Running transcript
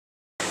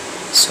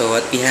So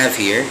what we have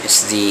here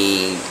is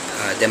the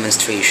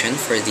demonstration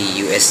for the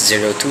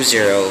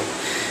US-020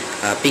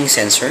 ping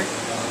sensor,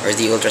 or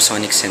the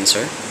ultrasonic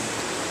sensor.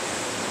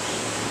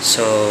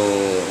 So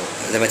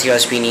the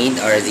materials we need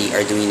are the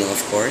Arduino,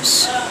 of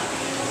course.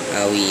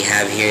 We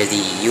have here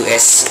the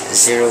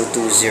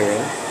US-020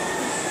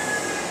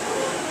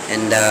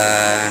 and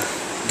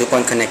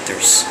DuPont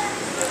connectors.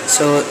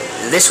 So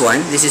this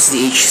is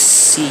the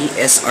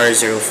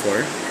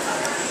HCSR04.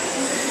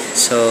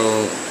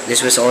 So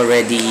this was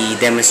already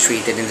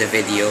demonstrated in the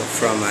video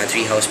from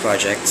Treehouse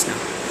Projects now.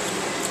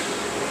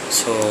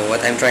 So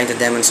what I'm trying to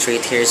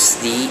demonstrate here is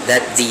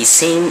that the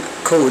same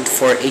code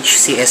for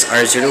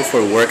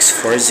HCSR04 works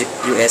for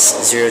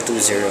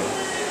US-020.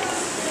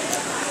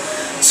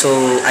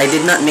 So I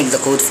did not make the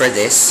code for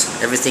this.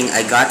 Everything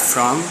I got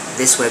from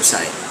this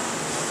website.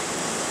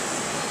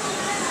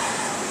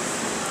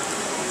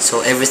 So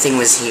everything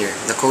was here.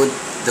 The code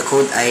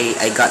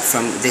I got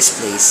from this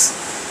place.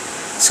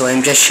 So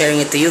I'm just sharing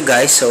it to you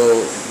guys,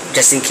 so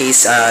just in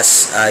case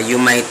you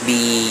might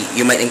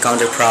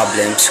encounter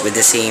problems with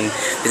the same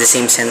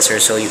sensor.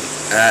 So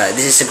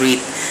this is a great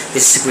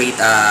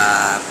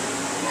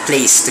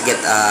place to get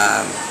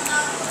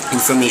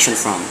information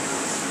from.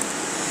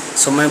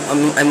 So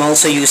I'm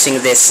also using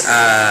this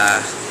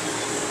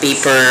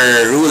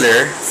paper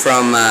ruler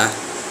from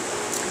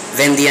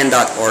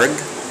vendian.org.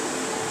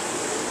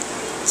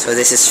 So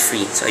this is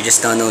free, so I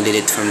just downloaded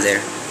it from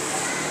there.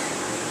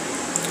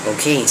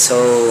 Okay,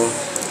 so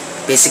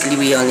basically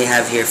we only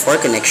have here 4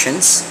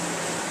 connections.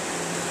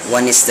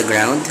 One is the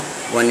ground,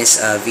 one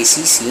is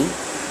VCC,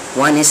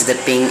 one is the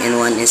ping, and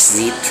one is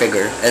the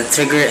trigger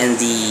and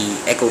the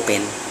echo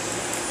pin.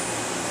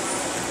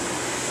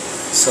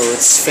 So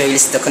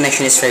the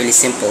connection is fairly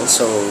simple.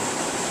 So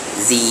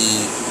the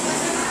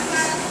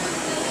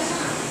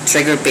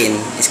trigger pin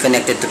is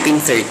connected to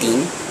pin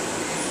 13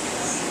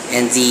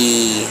 and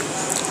the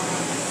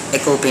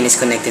echo pin is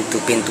connected to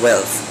pin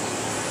 12.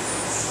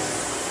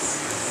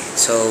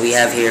 So we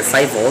have here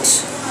 5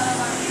 volts,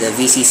 the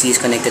VCC is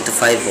connected to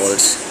 5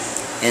 volts,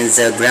 and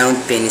the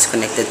ground pin is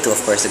connected to, of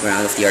course, the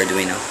ground of the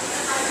Arduino.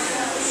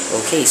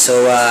 Okay,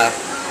 so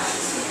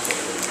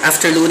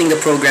after loading the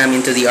program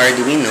into the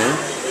Arduino,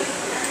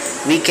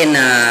 we can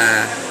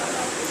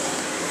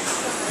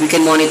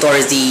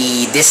monitor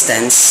the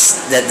distance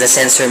that the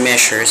sensor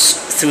measures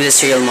through the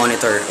serial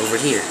monitor over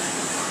here.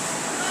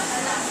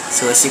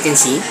 So as you can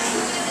see,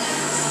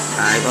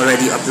 I've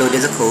already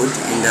uploaded the code,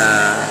 and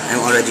I'm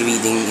already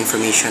reading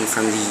information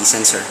from the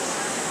sensor.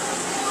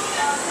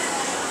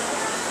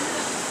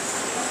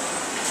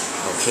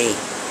 Okay,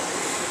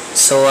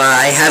 so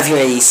I have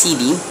here a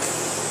CD,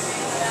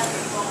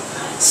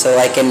 so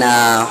I can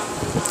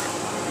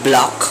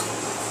block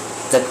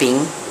the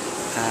ping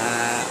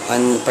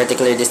on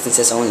particular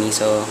distances only.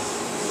 So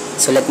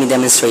let me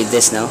demonstrate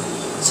this now.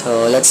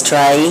 So let's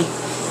try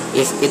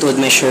if it would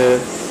measure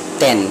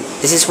 10.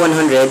 This is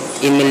 100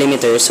 in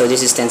millimeters, so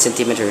this is 10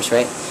 centimeters,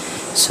 right?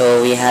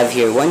 So we have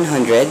here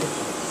 100.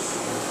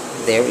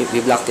 There, if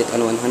we blocked it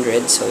on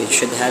 100, so it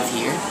should have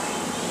here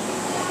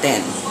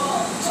 10.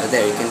 So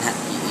there, you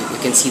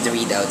can see the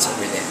readouts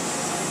over there.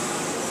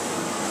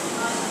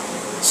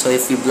 So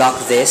if we block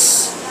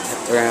this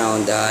at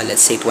around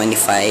let's say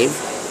 25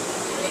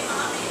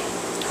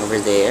 over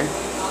there,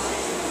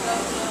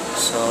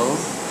 so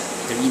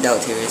the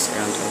readout here is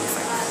around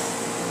 25.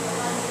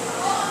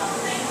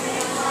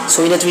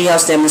 So in the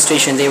Treehouse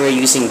demonstration, they were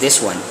using this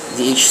one,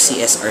 the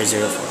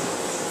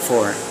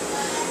HCSR04.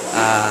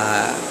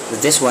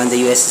 With this one, the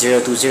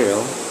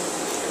US-020,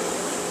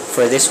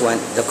 for this one,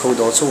 the code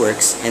also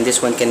works, and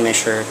this one can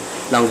measure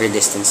longer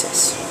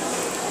distances.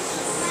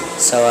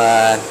 So,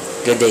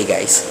 good day,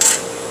 guys.